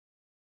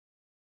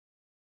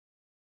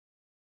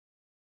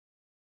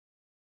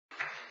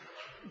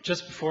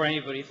Just before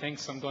anybody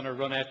thinks I'm going to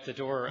run out the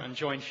door and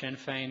join Sinn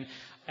Féin,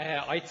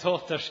 I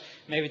thought that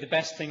maybe the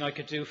best thing I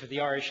could do for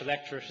the Irish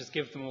electorate is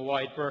give them a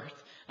wide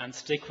berth and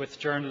stick with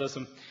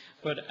journalism.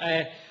 But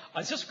I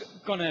was just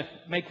going to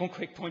make one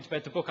quick point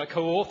about the book. I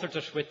co-authored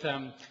it with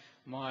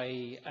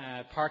my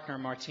partner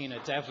Martina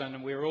Devlin,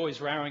 and we were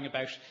always rowing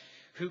about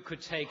who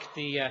could take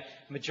the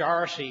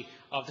majority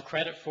of the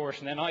credit for it.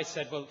 And then I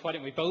said, well, why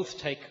don't we both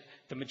take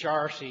the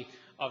majority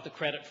of the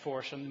credit for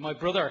it? And my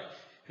brother,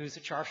 who's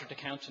a chartered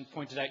accountant,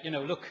 pointed out, you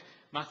know, look,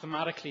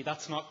 mathematically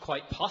that's not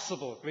quite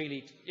possible,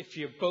 really, if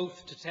you're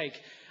both to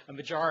take the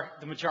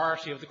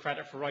majority of the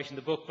credit for writing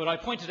the book. But I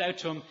pointed out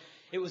to him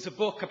it was a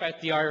book about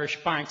the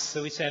Irish banks,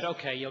 so he said,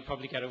 OK, you'll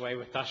probably get away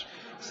with that.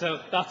 So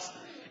that's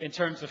in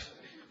terms of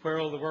where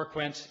all the work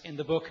went in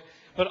the book.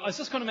 But I was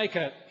just going to make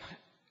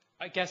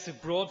I guess, a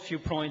broad few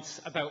points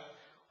about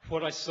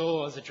what I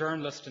saw as a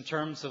journalist in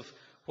terms of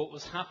what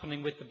was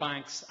happening with the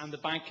banks and the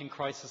banking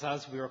crisis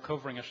as we were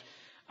covering it.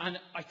 And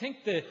I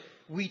think the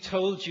 "we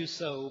told you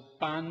so"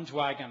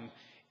 bandwagon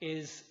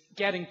is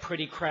getting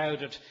pretty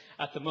crowded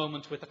at the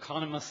moment with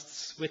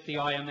economists, with the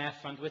IMF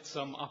and with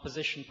some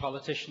opposition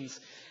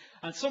politicians.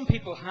 And some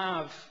people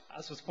have,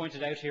 as was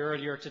pointed out here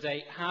earlier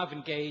today, have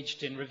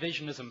engaged in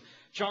revisionism.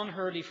 John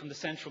Hurley from the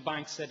central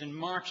bank said in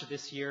March of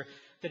this year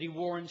that he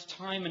warned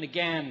time and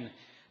again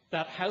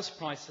that house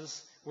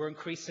prices were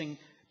increasing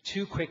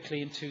too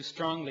quickly and too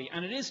strongly.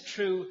 And it is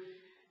true,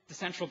 the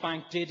central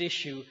bank did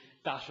issue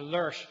that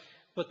alert.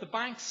 But the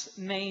bank's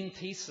main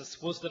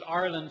thesis was that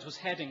Ireland was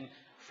heading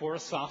for a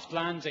soft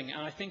landing.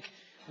 And I think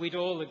we'd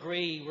all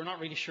agree, we're not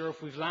really sure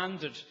if we've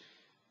landed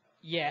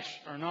yet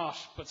or not,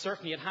 but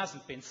certainly it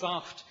hasn't been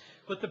soft.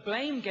 But the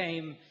blame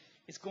game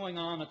is going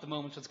on at the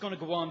moment. It's going to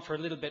go on for a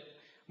little bit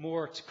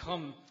more to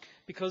come,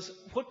 because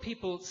what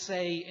people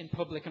say in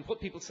public and what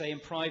people say in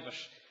private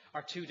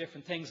are two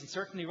different things. And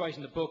certainly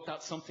writing the book,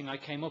 that's something I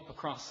came up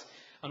across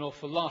an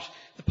awful lot.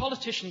 The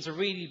politicians are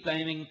really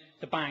blaming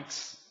the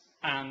banks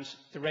and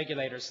the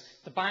regulators.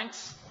 The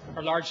banks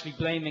are largely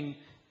blaming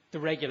the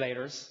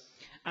regulators.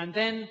 And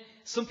then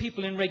some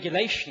people in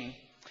regulation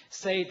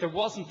say there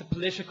wasn't the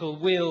political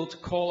will to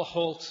call a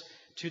halt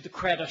to the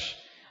credit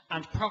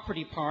and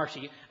property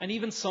party, and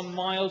even some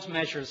mild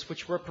measures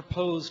which were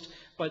proposed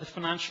by the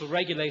financial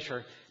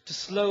regulator to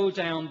slow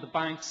down the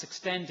banks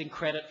extending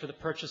credit for the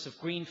purchase of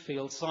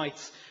greenfield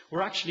sites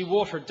were actually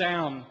watered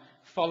down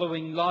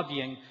following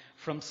lobbying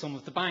from some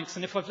of the banks.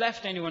 And if I've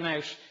left anyone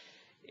out,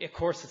 of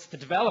course it's the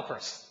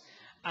developers.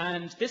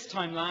 And this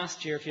time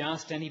last year, if you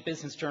asked any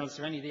business journalists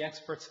or any of the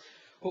experts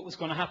what was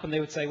going to happen,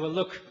 they would say, well,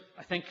 look,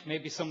 I think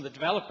maybe some of the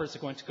developers are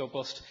going to go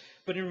bust.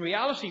 But in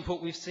reality,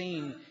 what we've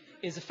seen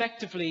is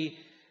effectively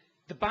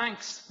the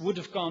banks would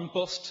have gone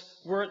bust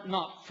were it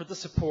not for the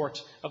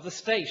support of the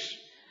state.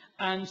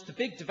 And the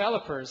big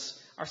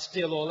developers are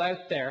still all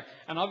out there.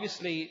 And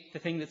obviously, the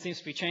thing that seems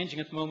to be changing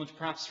at the moment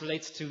perhaps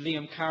relates to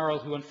Liam Carroll,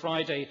 who on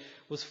Friday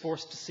was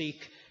forced to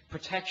seek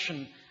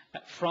protection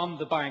from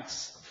the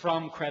banks,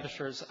 from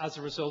creditors, as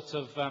a result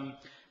of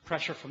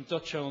pressure from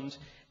Dutch-owned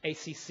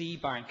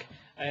ACC Bank.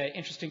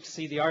 Interesting to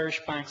see the Irish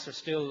banks are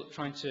still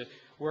trying to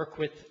work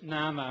with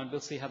NAMA, and we'll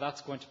see how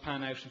that's going to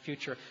pan out in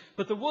future.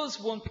 But there was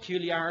one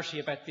peculiarity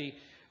about the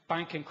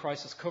banking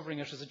crisis, covering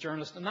it as a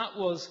journalist, and that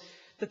was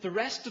that the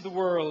rest of the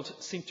world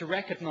seemed to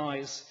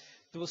recognise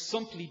there was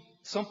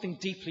something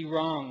deeply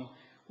wrong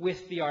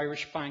with the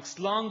Irish banks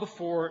long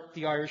before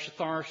the Irish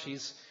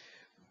authorities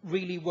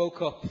really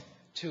woke up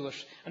to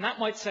it. And that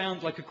might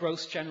sound like a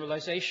gross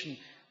generalisation,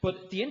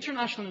 but the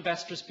international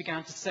investors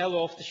began to sell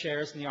off the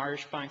shares in the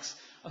Irish banks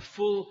a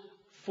full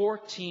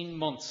 14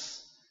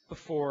 months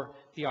before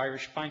the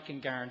Irish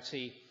banking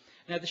guarantee.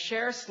 Now, the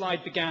share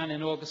slide began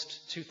in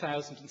August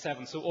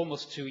 2007, so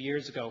almost 2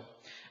 years ago.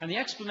 And the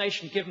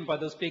explanation given by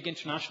those big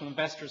international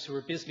investors who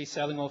were busily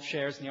selling off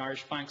shares in the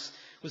Irish banks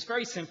was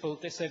very simple.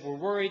 They said, we're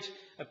worried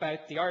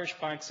about the Irish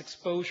banks'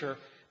 exposure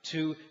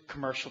to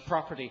commercial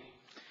property.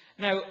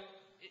 Now,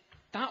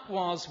 that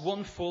was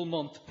one full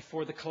month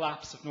before the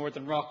collapse of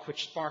Northern Rock,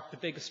 which sparked the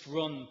biggest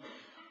run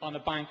on a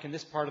bank in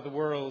this part of the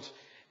world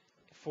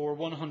for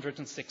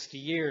 160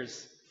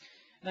 years.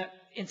 Now,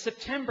 in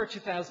September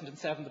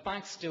 2007, the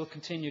banks still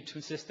continued to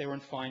insist they were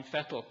in fine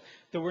fettle.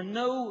 There were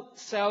no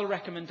sell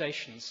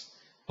recommendations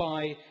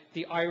by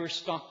the Irish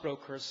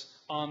stockbrokers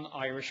on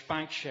Irish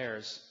bank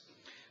shares.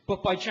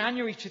 But by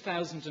January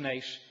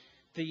 2008,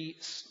 the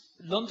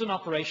London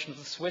operation of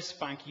the Swiss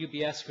bank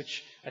UBS,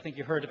 which I think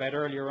you heard about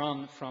earlier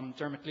on from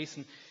Dermot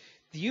Gleeson,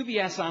 the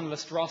UBS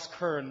analyst Ross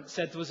Curran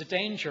said there was a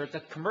danger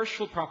that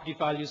commercial property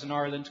values in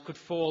Ireland could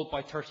fall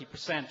by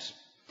 30%.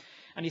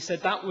 And he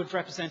said that would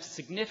represent a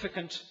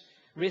significant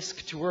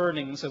risk to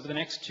earnings over the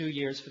next 2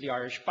 years for the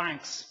Irish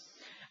banks.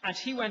 And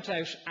he went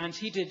out and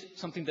he did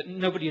something that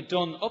nobody had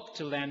done up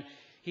till then.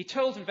 He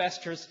told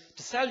investors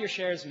to sell your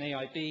shares in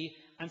AIB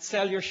and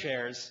sell your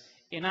shares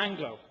in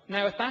Anglo.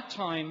 Now, at that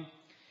time,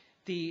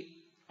 the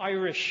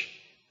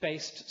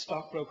Irish-based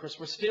stockbrokers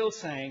were still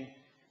saying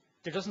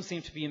there doesn't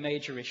seem to be a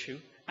major issue,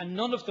 and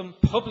none of them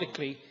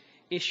publicly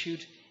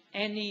issued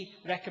any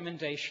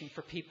recommendation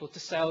for people to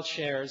sell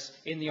shares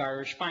in the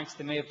Irish banks.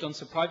 They may have done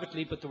so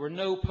privately, but there were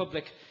no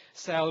public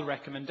sell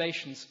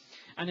recommendations.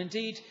 And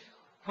indeed,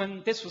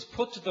 when this was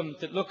put to them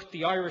that, look,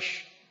 the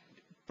Irish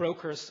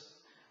brokers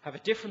have a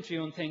different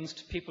view on things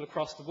to people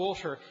across the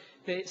water,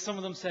 some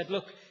of them said,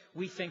 look,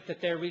 we think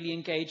that they're really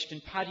engaged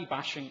in paddy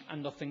bashing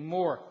and nothing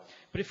more.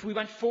 But if we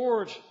went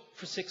forward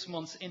for 6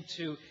 months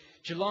into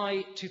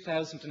July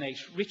 2008,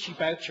 Richie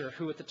Boucher,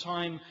 who at the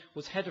time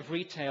was head of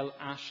retail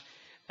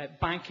at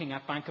banking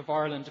at Bank of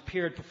Ireland,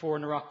 appeared before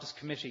an Oireachtas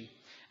committee.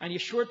 And he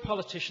assured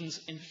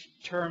politicians in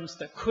terms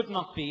that could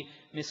not be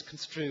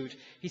misconstrued.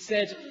 He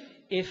said,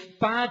 if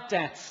bad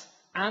debts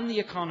and the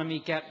economy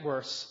get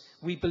worse,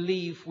 we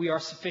believe we are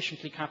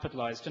sufficiently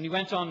capitalised. And he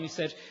went on and he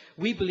said,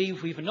 we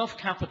believe we have enough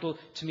capital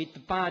to meet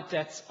the bad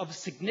debts of a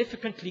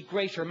significantly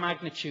greater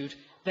magnitude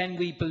than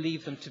we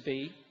believe them to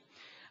be.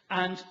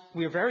 And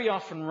we are very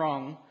often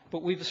wrong,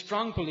 but we have a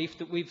strong belief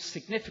that we have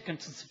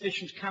significant and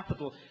sufficient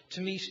capital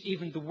to meet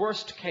even the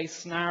worst case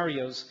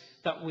scenarios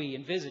that we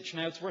envisage.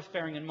 Now, it's worth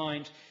bearing in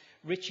mind,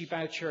 Richie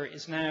Boucher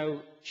is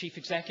now Chief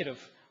Executive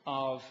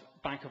of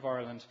Bank of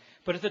Ireland.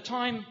 But at the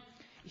time,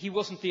 he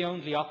wasn't the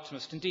only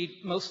optimist. Indeed,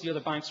 most of the other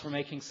banks were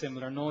making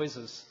similar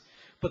noises.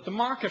 But the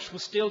market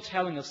was still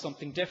telling us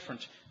something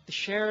different. The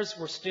shares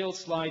were still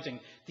sliding.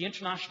 The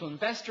international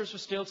investors were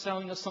still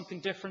telling us something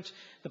different.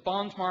 The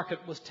bond market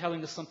was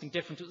telling us something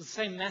different. It was the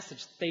same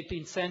message that they'd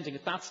been sending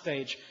at that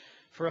stage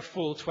for a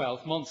full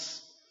 12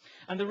 months.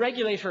 And the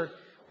regulator,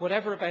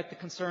 whatever about the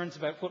concerns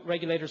about what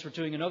regulators were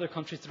doing in other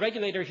countries, the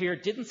regulator here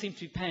didn't seem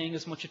to be paying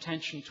as much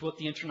attention to what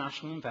the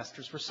international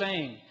investors were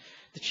saying.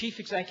 The chief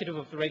executive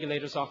of the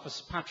regulator's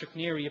office, Patrick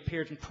Neary,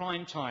 appeared in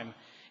prime time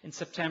in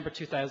September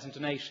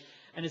 2008.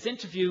 And his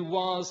interview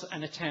was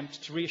an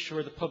attempt to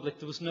reassure the public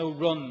there was no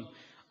run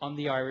on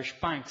the Irish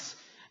banks.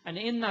 And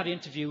in that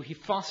interview, he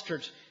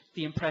fostered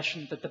the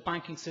impression that the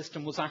banking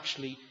system was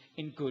actually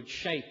in good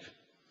shape.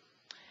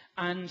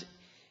 And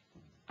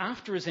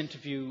after his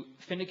interview,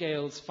 Fine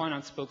Gael's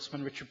finance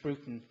spokesman, Richard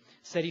Bruton,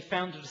 said he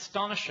found it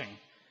astonishing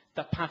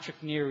that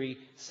Patrick Neary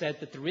said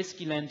that the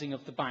risky lending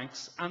of the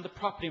banks and the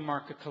property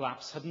market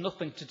collapse had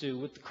nothing to do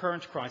with the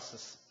current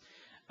crisis.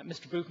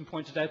 Mr. Bruton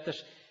pointed out that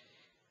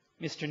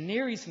Mr.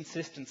 Neary's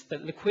insistence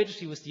that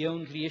liquidity was the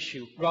only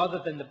issue,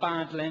 rather than the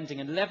bad lending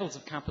and levels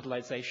of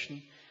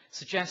capitalisation,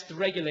 suggests the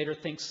regulator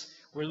thinks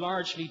we're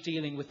largely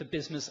dealing with a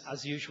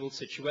business-as-usual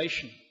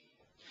situation.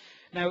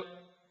 Now,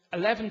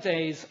 11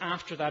 days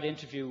after that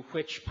interview,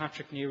 which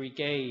Patrick Neary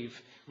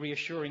gave,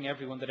 reassuring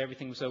everyone that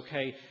everything was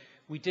okay,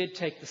 we did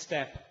take the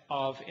step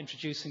of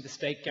introducing the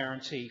state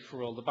guarantee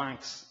for all the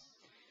banks.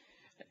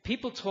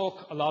 People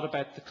talk a lot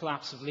about the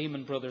collapse of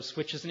Lehman Brothers,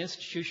 which is an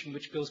institution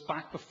which goes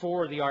back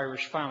before the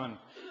Irish famine.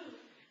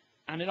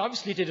 And it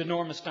obviously did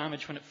enormous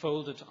damage when it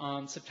folded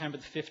on September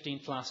the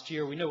 15th last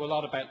year. We know a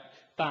lot about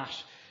that.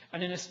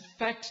 And in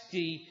effect,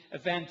 the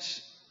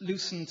event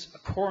loosened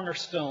a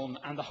cornerstone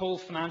and the whole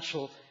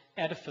financial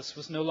edifice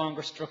was no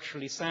longer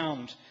structurally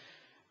sound.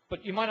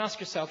 But you might ask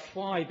yourself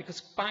why,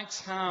 because banks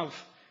have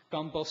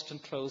gone bust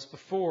and closed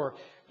before.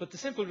 But the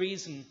simple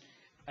reason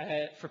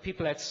for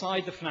people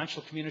outside the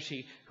financial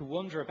community who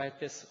wonder about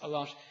this a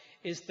lot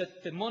is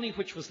that the money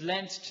which was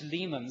lent to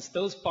Lehman's,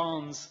 those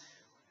bonds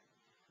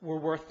were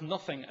worth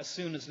nothing as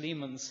soon as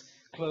Lehman's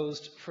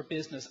closed for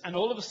business. And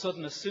all of a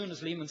sudden, as soon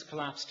as Lehman's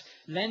collapsed,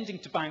 lending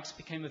to banks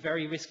became a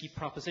very risky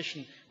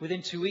proposition.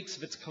 Within 2 weeks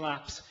of its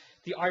collapse,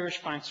 the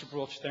Irish banks were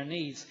brought to their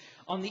knees.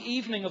 On the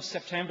evening of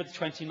September the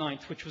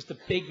 29th, which was the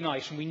big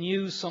night, and we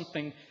knew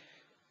something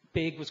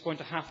big was going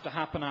to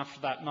happen after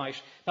that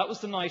night, that was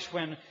the night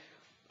when,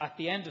 at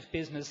the end of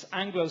business,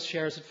 Anglo's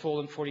shares had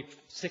fallen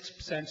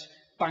 46%,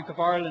 Bank of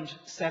Ireland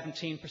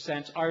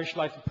 17%, Irish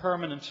Life and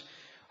Permanent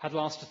had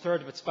lost a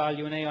third of its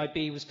value, and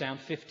AIB was down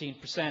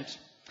 15%.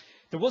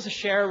 There was a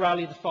share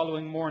rally the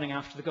following morning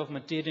after the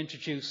government did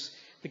introduce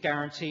the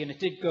guarantee, and it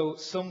did go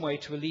some way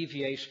to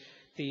alleviate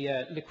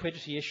the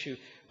liquidity issue.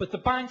 But the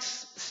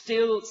banks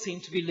still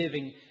seem to be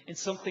living in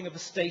something of a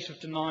state of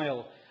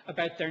denial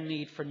about their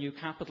need for new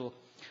capital.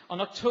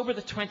 On October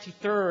the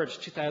 23rd,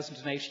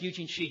 2008,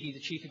 Eugene Sheehy, the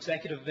chief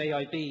executive of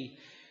AIB,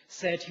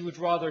 said he would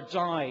rather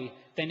die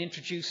than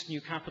introduce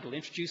new capital.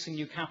 Introducing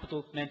new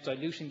capital meant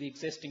diluting the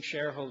existing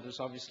shareholders,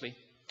 obviously.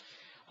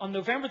 On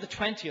November the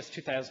 20th,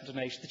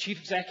 2008, the chief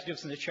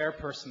executives and the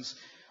chairpersons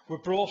were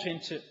brought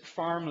into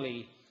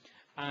Farmley,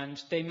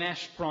 and they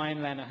met Brian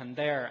Lenihan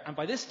there. And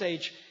by this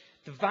stage,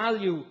 the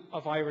value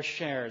of Irish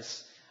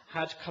shares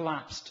had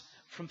collapsed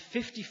from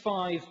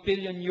 €55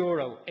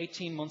 billion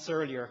 18 months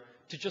earlier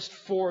to just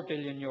 €4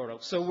 billion.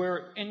 So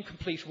we're in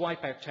complete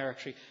wipeout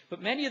territory.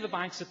 But many of the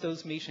banks at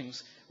those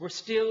meetings were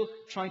still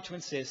trying to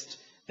insist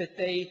that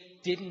they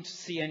didn't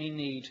see any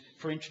need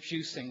for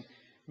introducing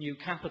new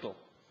capital.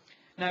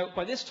 Now,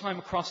 by this time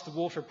across the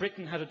water,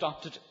 Britain had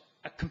adopted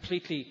a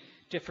completely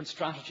different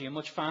strategy, a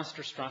much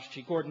faster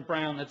strategy. Gordon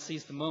Brown had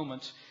seized the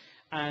moment,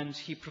 and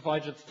he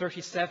provided a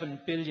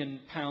 £37 billion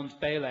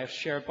bailout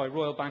shared by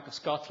Royal Bank of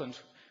Scotland,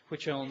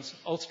 which owns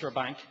Ulster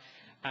Bank,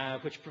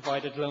 which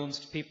provided loans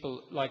to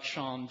people like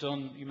Sean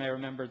Dunn. You may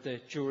remember the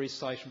jewellery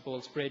site in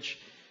Ballsbridge.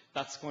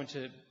 That's going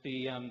to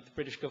be the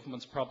British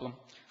government's problem,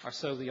 or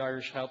so the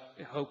Irish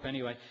hope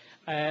anyway.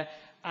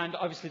 And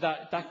obviously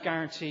that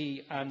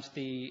guarantee and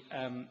the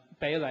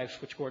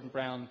bailout which Gordon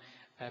Brown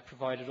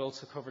provided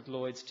also covered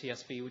Lloyd's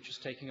TSB, which is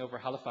taking over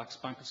Halifax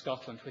Bank of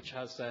Scotland, which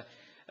has a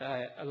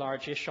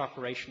large-ish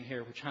operation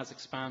here, which has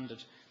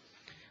expanded.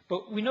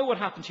 But we know what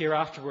happened here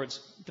afterwards.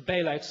 The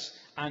bailouts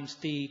and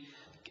the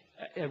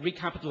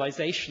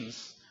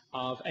recapitalisations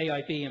of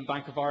AIB and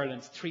Bank of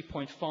Ireland,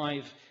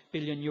 €3.5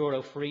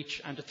 billion for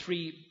each, and a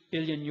 €3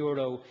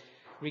 billion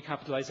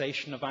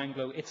recapitalisation of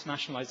Anglo, its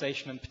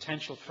nationalisation, and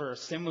potential for a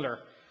similar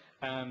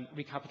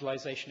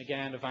recapitalisation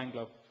again of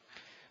Anglo.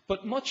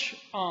 But much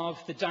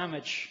of the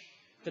damage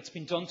that's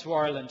been done to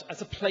Ireland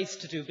as a place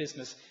to do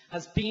business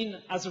has been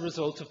as a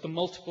result of the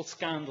multiple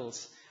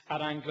scandals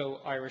at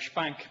Anglo-Irish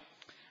Bank.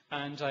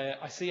 And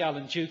I see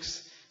Alan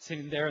Dukes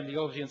sitting there in the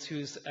audience,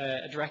 who's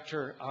a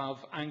director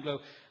of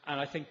Anglo, and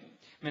I think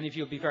many of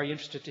you will be very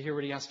interested to hear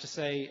what he has to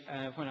say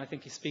when I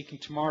think he's speaking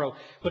tomorrow.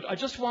 But I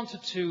just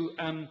wanted to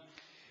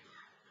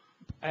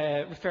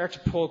refer to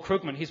Paul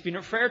Krugman. He's been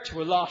referred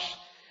to a lot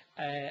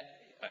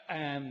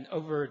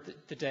over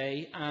the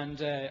day,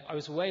 and I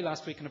was away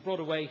last week and I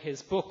brought away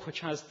his book, which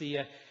has the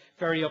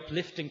very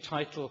uplifting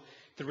title,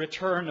 The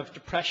Return of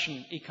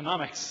Depression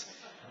Economics.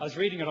 I was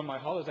reading it on my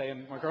holiday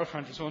and my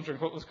girlfriend was wondering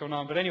what was going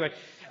on, but anyway.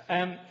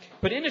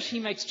 But in it he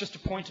makes just a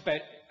point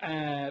about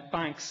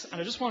banks,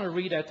 and I just want to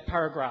read out the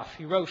paragraph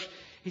he wrote.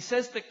 He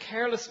says that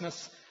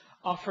carelessness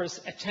offers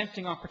a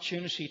tempting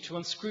opportunity to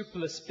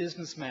unscrupulous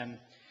businessmen.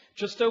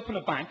 Just open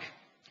a bank,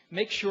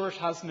 make sure it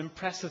has an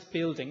impressive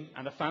building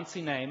and a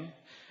fancy name,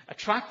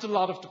 attract a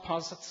lot of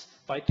deposits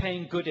by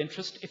paying good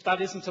interest, if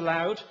that isn't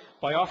allowed,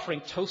 by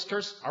offering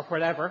toasters or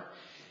whatever,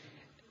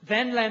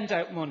 then lend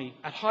out money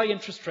at high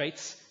interest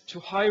rates to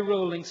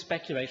high-rolling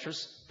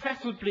speculators,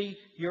 preferably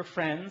your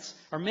friends,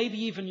 or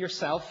maybe even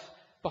yourself,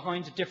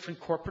 behind a different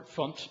corporate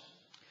front.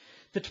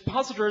 The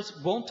depositors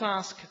won't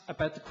ask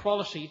about the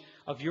quality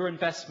of your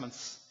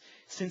investments,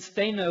 since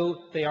they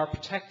know they are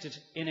protected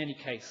in any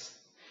case.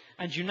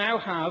 And you now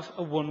have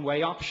a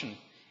one-way option.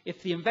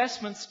 If the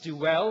investments do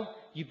well,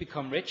 you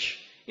become rich.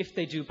 If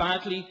they do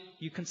badly,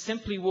 you can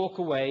simply walk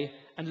away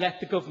and let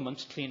the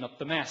government clean up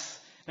the mess.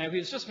 Now, he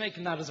was just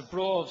making that as a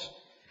broad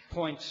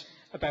point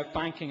about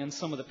banking and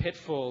some of the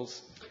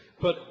pitfalls.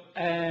 But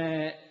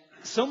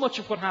so much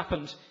of what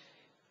happened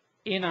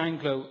in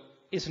Anglo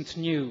isn't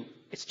new.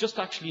 It's just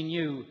actually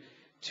new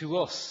to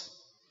us.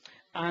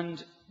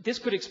 And this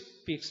could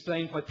be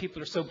explained why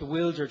people are so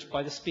bewildered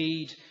by the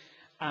speed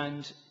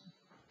and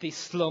the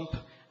slump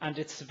and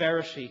its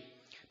severity.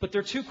 But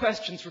there are two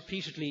questions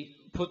repeatedly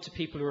put to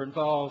people who are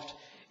involved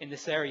in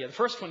this area. The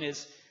first one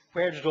is,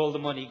 where did all the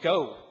money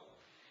go?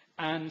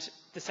 And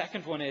the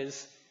second one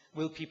is,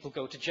 will people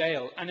go to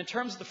jail? And in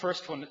terms of the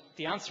first one,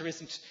 the answer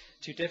isn't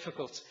too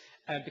difficult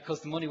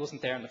because the money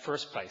wasn't there in the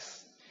first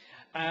place.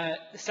 The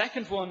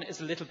second one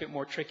is a little bit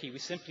more tricky. We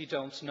simply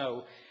don't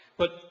know.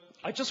 But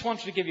I just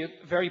wanted to give you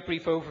a very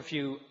brief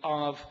overview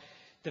of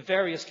the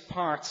various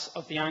parts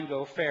of the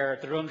Anglo affair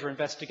that are under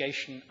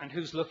investigation and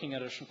who's looking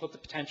at it and what the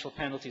potential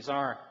penalties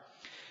are.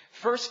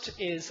 First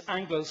is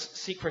Anglo's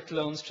secret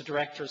loans to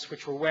directors,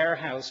 which were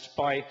warehoused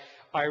by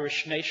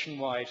Irish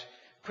Nationwide.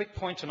 Quick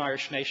point on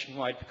Irish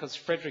Nationwide, because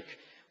Frederick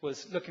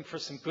was looking for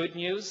some good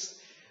news.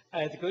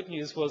 The good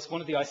news was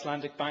one of the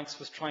Icelandic banks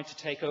was trying to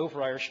take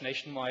over Irish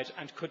Nationwide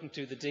and couldn't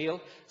do the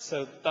deal,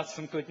 so that's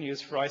some good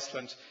news for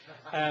Iceland.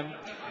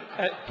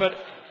 But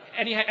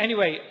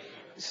anyway,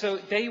 so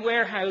they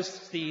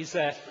warehoused these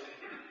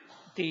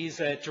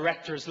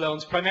directors'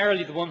 loans,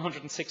 primarily the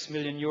 €106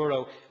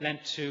 million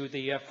lent to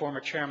the former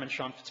chairman,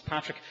 Sean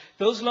Fitzpatrick.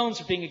 Those loans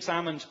are being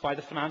examined by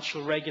the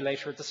financial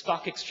regulator, the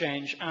Stock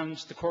Exchange, and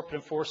the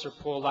corporate enforcer,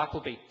 Paul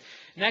Appleby.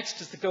 Next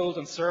is the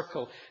Golden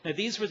Circle. Now,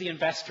 these were the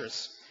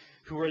investors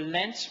who were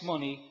lent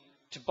money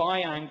to buy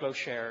Anglo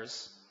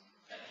shares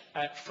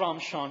from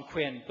Sean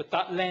Quinn, but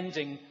that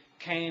lending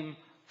came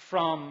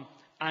from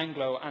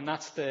Anglo, and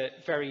that's the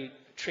very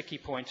tricky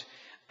point.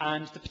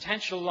 And the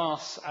potential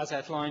loss, as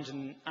outlined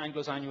in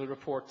Anglo's annual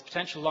report, the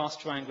potential loss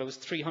to Anglo is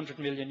 €300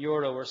 million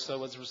or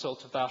so as a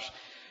result of that.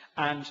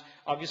 And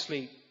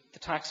obviously, the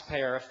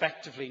taxpayer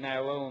effectively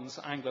now owns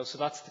Anglo, so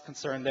that's the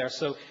concern there.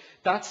 So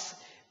that's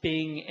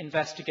being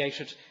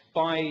investigated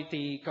by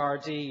the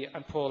Gardaí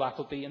and Paul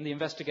Appleby, and the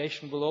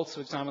investigation will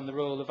also examine the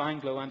role of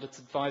Anglo and its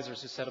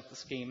advisors who set up the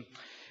scheme.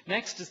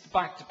 Next is the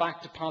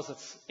back-to-back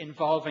deposits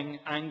involving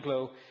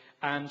Anglo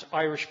and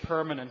Irish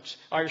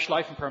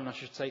Life and Permanent, I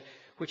should say,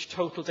 which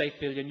totaled €8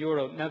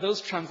 billion. Now,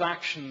 those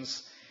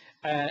transactions,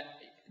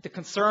 the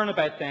concern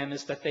about them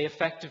is that they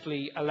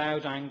effectively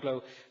allowed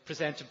Anglo to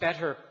present a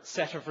better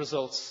set of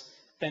results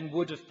than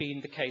would have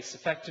been the case.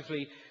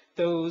 Effectively,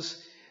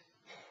 those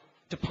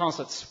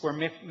deposits were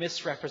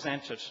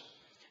misrepresented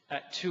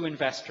to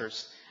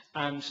investors,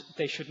 and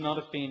they should not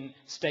have been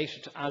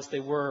stated as they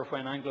were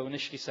when Anglo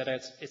initially set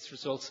out its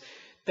results.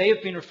 They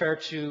have been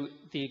referred to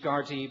the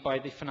Gardaí by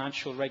the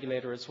financial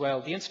regulator as well.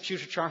 The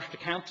Institute of Chartered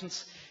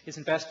Accountants is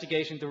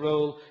investigating the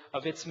role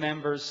of its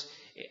members,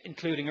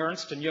 including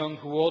Ernst & Young,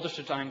 who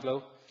audited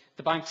Anglo,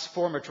 the bank's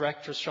former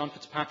directors, Sean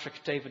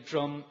Fitzpatrick, David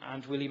Drum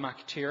and Willie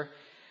McAteer,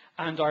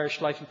 and Irish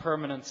Life and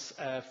Permanent's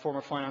former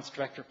finance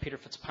director, Peter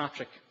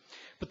Fitzpatrick.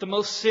 But the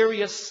most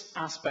serious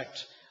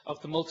aspect of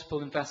the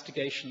multiple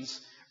investigations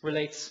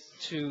relates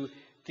to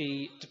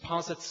the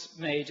deposits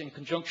made in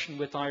conjunction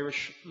with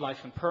Irish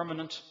Life and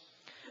Permanent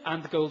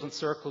and the Golden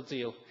Circle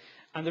deal.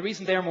 And the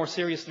reason they are more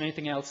serious than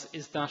anything else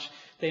is that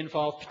they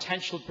involve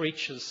potential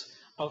breaches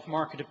of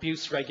market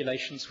abuse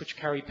regulations which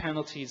carry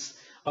penalties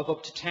of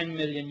up to €10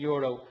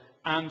 million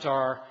and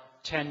are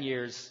 10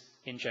 years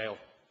in jail.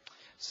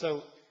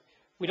 So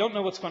we don't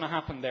know what's going to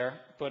happen there,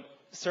 but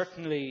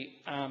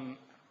certainly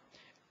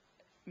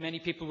many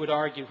people would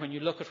argue, when you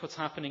look at what's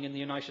happening in the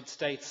United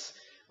States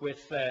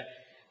with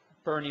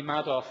Bernie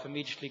Madoff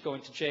immediately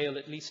going to jail,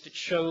 at least it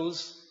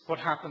shows what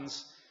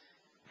happens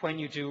when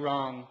you do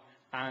wrong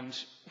and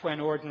when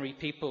ordinary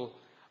people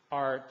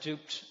are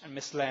duped and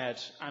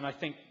misled. And I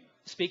think,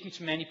 speaking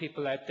to many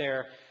people out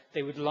there,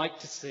 they would like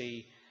to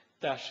see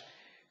that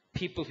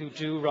people who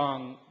do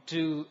wrong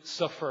do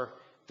suffer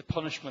the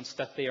punishments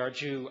that they are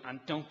due and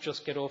don't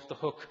just get off the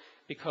hook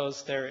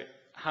because they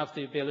have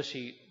the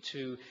ability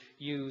to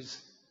use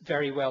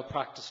very well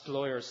practiced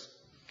lawyers.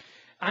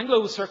 Anglo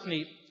was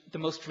certainly the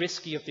most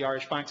risky of the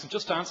Irish banks, and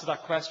just to answer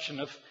that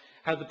question of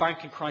how the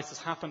banking crisis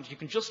happened, you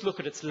can just look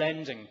at its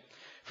lending.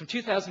 From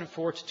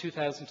 2004 to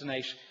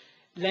 2008,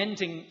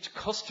 lending to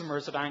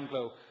customers at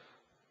Anglo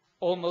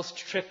almost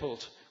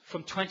tripled,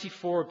 from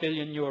 €24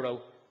 billion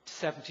to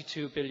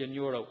 €72 billion.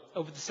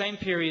 Over the same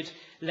period,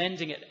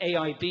 lending at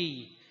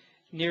AIB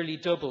nearly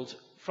doubled,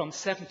 from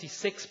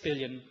 €76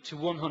 billion to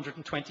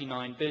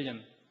 €129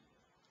 billion.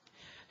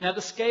 Now,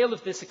 the scale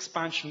of this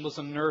expansion was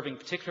unnerving,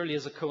 particularly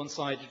as it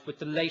coincided with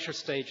the later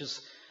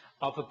stages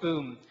of a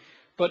boom.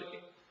 But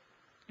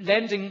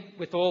lending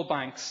with all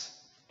banks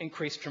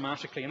increased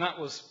dramatically, and I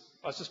was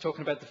just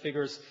talking about the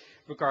figures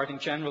regarding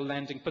general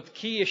lending, but the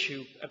key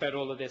issue about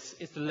all of this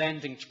is the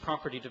lending to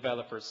property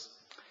developers.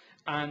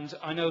 And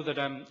I know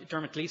that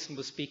Dermot Gleeson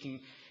was speaking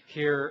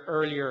here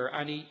earlier,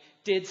 and he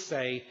did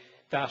say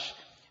that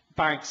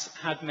banks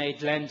had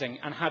made lending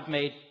and had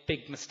made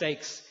big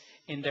mistakes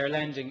in their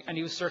lending, and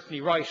he was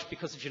certainly right,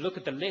 because if you look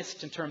at the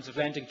list in terms of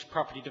lending to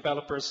property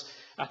developers,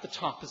 at the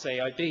top is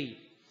AIB,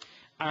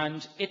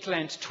 and it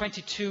lent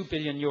 €22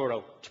 billion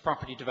to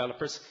property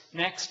developers.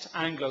 Next,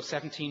 Anglo,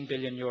 €17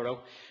 billion.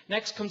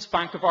 Next comes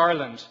Bank of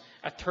Ireland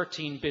at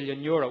 €13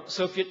 billion.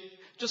 So if you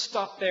just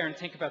stop there and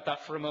think about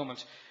that for a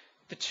moment,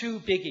 the two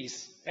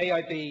biggies,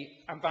 AIB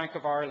and Bank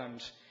of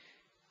Ireland,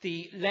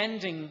 the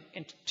lending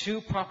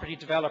to property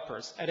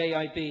developers at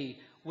AIB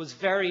was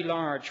very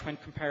large when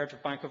compared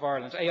with Bank of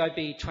Ireland.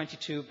 AIB,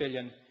 22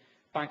 billion,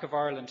 Bank of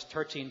Ireland,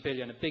 13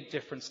 billion, a big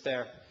difference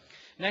there.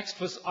 Next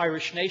was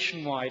Irish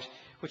Nationwide,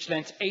 which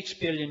lent €8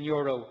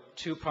 billion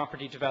to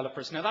property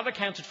developers. Now, that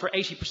accounted for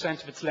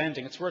 80% of its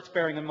lending. It's worth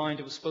bearing in mind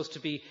it was supposed to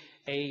be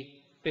a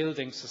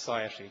building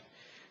society.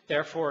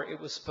 Therefore, it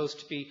was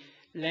supposed to be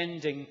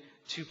lending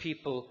to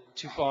people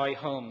to buy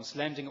homes,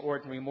 lending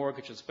ordinary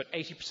mortgages, but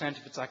 80%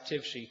 of its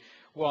activity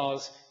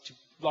was to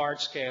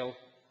large-scale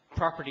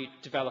property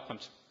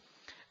development.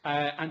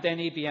 And then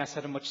EBS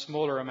had a much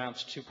smaller amount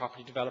to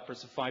property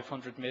developers of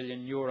 €500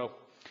 million.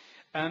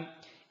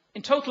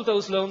 In total,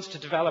 those loans to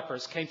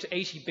developers came to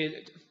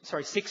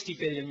 €60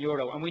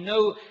 billion, and we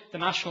know the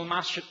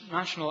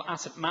National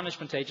Asset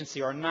Management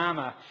Agency, or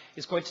NAMA,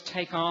 is going to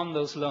take on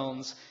those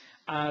loans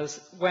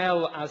as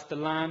well as the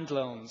land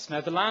loans.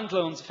 Now, the land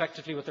loans,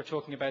 effectively what they're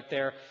talking about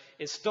there,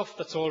 is stuff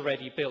that's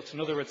already built.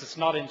 In other words, it's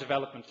not in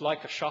development,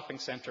 like a shopping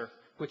centre,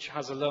 which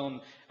has a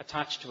loan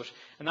attached to it.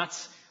 And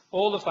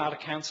all of that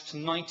accounts to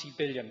 90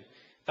 billion.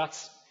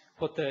 That's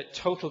what the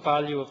total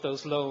value of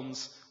those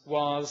loans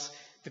was.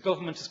 The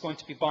government is going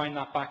to be buying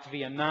that back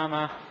via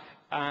NAMA,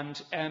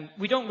 and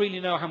we don't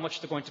really know how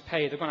much they're going to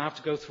pay. They're going to have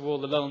to go through all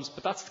the loans,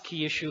 but that's the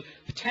key issue.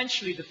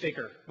 Potentially the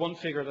figure, one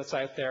figure that's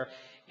out there,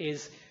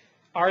 is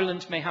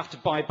Ireland may have to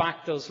buy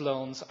back those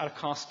loans at a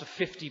cost of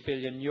 €50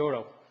 billion.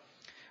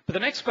 But the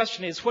next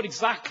question is, what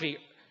exactly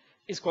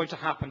is going to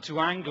happen to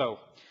Anglo?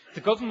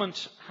 The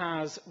government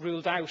has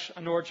ruled out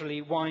an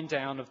orderly wind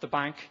down of the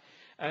bank.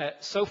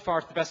 So far,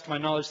 to the best of my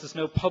knowledge, there's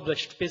no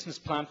published business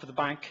plan for the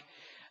bank,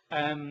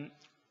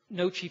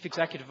 no chief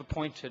executive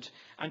appointed,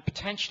 and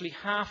potentially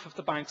half of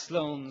the bank's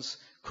loans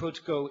could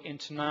go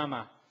into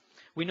NAMA.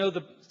 We know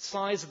the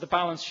size of the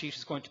balance sheet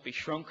is going to be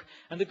shrunk,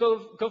 and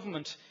the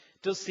government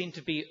does seem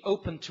to be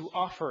open to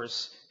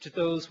offers to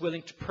those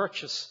willing to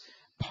purchase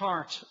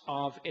part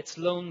of its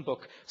loan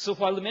book. So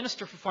while the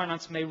Minister for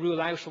Finance may rule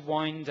out a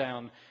wind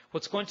down,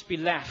 what's going to be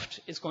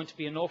left is going to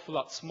be an awful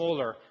lot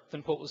smaller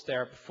than what was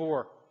there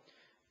before.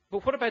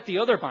 But what about the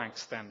other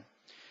banks then?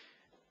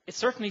 It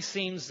certainly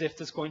seems as if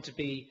there's going to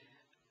be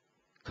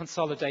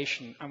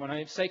consolidation. And when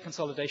I say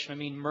consolidation, I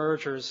mean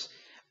mergers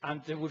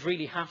and there would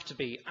really have to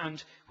be.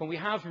 And when we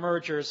have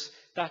mergers,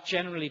 that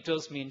generally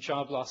does mean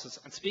job losses.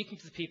 And speaking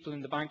to the people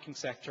in the banking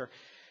sector,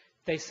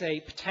 they say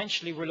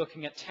potentially we're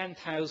looking at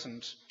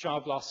 10,000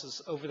 job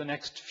losses over the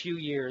next few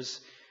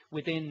years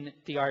within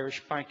the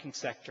Irish banking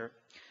sector.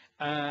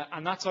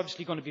 And that's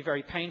obviously going to be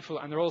very painful,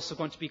 and they're also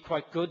going to be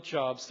quite good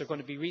jobs. They're going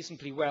to be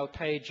reasonably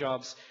well-paid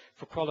jobs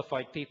for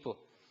qualified people.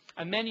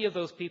 And many of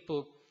those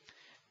people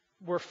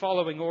were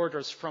following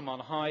orders from on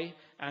high,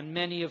 and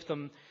many of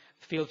them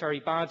feel very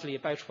badly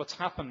about what's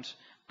happened,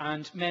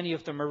 and many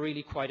of them are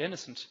really quite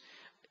innocent.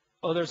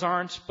 Others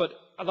aren't, but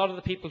a lot of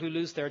the people who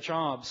lose their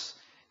jobs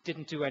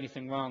didn't do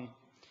anything wrong.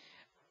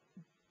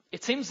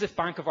 It seems as if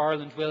Bank of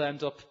Ireland will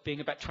end up being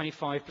about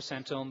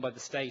 25% owned by the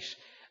state.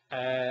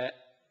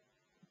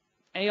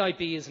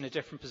 AIB is in a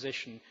different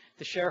position.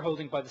 The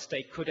shareholding by the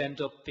state could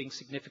end up being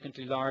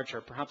significantly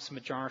larger, perhaps a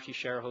majority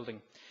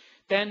shareholding.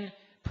 Then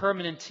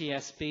Permanent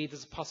TSB,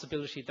 there's a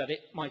possibility that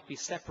it might be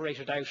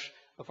separated out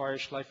of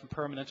Irish Life and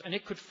Permanent, and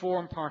it could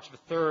form part of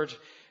a third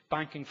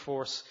banking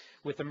force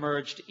with a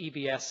merged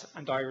EBS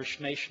and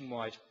Irish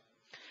Nationwide.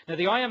 Now,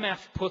 the IMF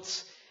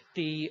puts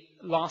the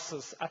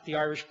losses at the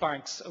Irish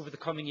banks over the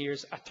coming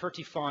years at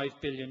 €35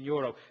 billion.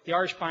 The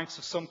Irish banks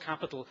have some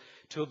capital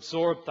to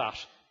absorb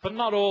that, but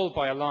not all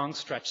by a long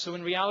stretch. So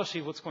in reality,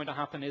 what's going to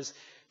happen is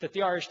that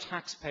the Irish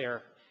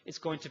taxpayer is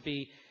going to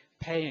be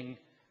paying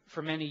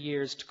for many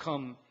years to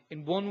come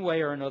in one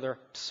way or another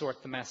to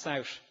sort the mess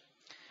out.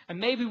 And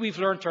maybe we've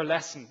learnt our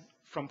lesson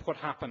from what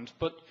happened,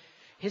 but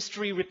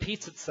history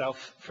repeats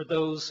itself for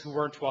those who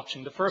weren't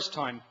watching the first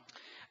time.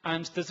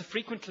 And there's a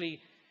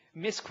frequently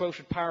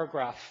misquoted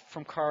paragraph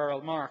from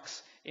Karl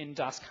Marx in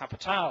Das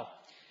Kapital.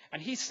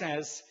 And he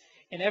says,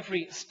 in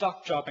every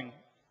stock jobbing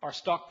or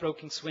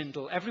stockbroking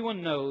swindle,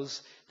 everyone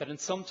knows that in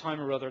some time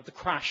or other the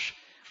crash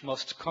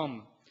must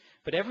come.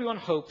 But everyone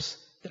hopes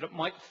that it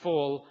might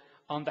fall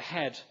on the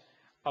head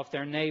of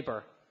their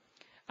neighbour,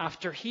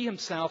 after he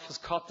himself has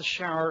caught the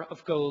shower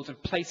of gold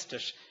and placed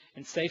it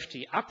in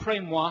safety.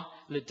 Après moi,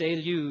 le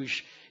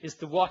déluge is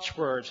the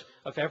watchword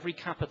of every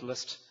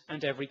capitalist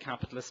and every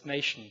capitalist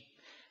nation.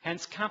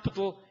 Hence,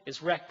 capital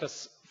is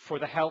reckless for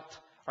the health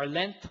or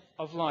length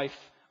of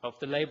life of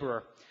the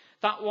labourer.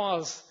 That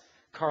was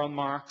Karl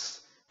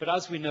Marx, but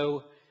as we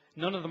know,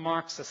 none of the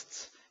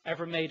Marxists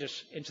ever made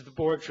it into the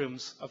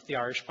boardrooms of the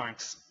Irish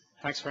banks.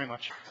 Thanks very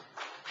much.